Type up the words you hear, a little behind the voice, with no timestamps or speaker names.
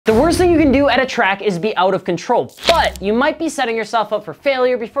worst thing you can do at a track is be out of control, but you might be setting yourself up for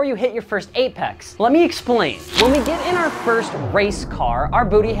failure before you hit your first apex. Let me explain. When we get in our first race car, our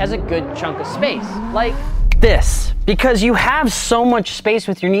booty has a good chunk of space, like this, because you have so much space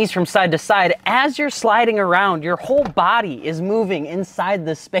with your knees from side to side. As you're sliding around, your whole body is moving inside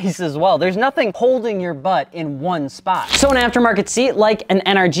the space as well. There's nothing holding your butt in one spot. So an aftermarket seat, like an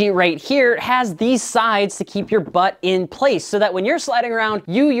NRG right here, has these sides to keep your butt in place so that when you're sliding around,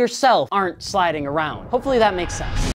 you yourself aren't sliding around. Hopefully that makes sense.